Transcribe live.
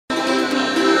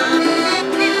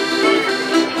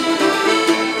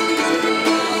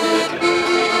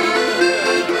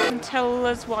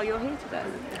us why you're here today?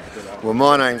 Well,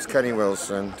 my name's Kenny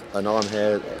Wilson, and I'm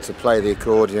here to play the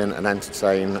accordion and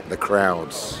entertain the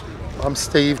crowds. I'm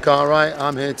Steve Cartwright.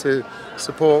 I'm here to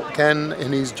support Ken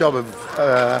in his job of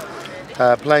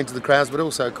playing to the crowds, but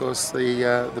also, of course,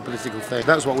 the political thing.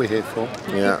 That's what we're here for.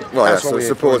 Yeah, well, yeah, so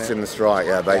supporting the strike.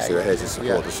 Yeah, basically, we're here to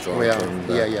support the strike. We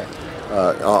are.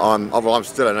 And, I'm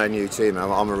still an NUT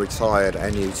member. I'm a retired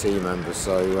NUT member,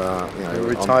 so you know. You're a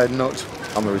retired nut.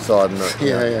 I'm a retired nut.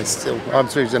 Yeah, still. I'm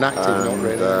through an active nut,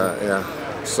 really.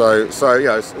 Yeah. So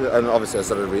yeah, and obviously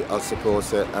I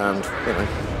support it, and you know,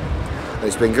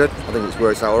 it's been good. I think it's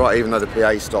worked out all right, even though the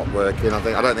PA stopped working. I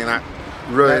don't think that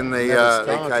ruined the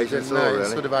occasion at all. Really. It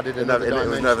sort of added it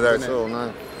was never there at all.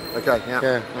 No. Okay.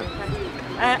 Yeah.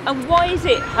 And why is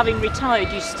it, having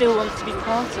retired, you still want to be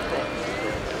part of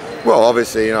it? Well,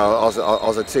 obviously, you know, I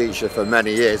was a teacher for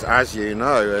many years, as you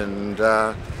know, and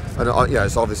yeah,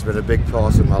 it's obviously been a big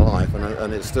part of my life,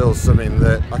 and it's still something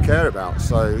that I care about.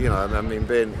 So, you know, I mean,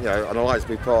 being, you know, and I like to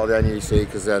be part of the NUC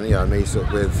because then, you know, I meet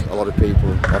up with a lot of people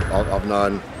I've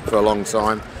known for a long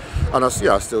time, and I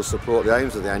still support the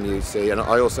aims of the NUC, and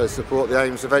I also support the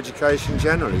aims of education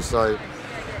generally. So,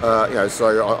 you know,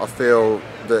 so I feel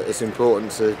that it's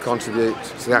important to contribute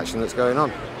to the action that's going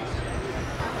on.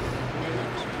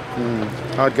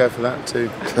 I'd go for that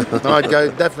too. I'd go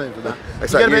definitely for that.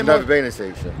 Except you've never been a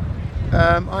teacher.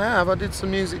 I have. I did some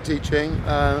music teaching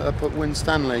up at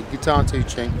Winstanley, guitar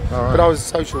teaching. Right. But I was a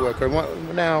social worker.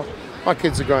 And now my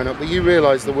kids are grown up, but you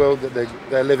realise the world that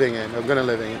they're living in, or going to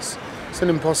live in, it's an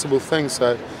impossible thing.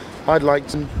 So I'd like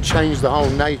to change the whole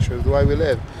nature of the way we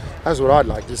live. That's what I'd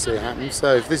like to see happen.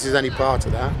 So if this is any part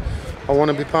of that, I want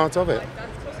to be part of it.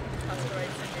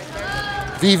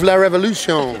 Vive la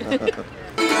révolution!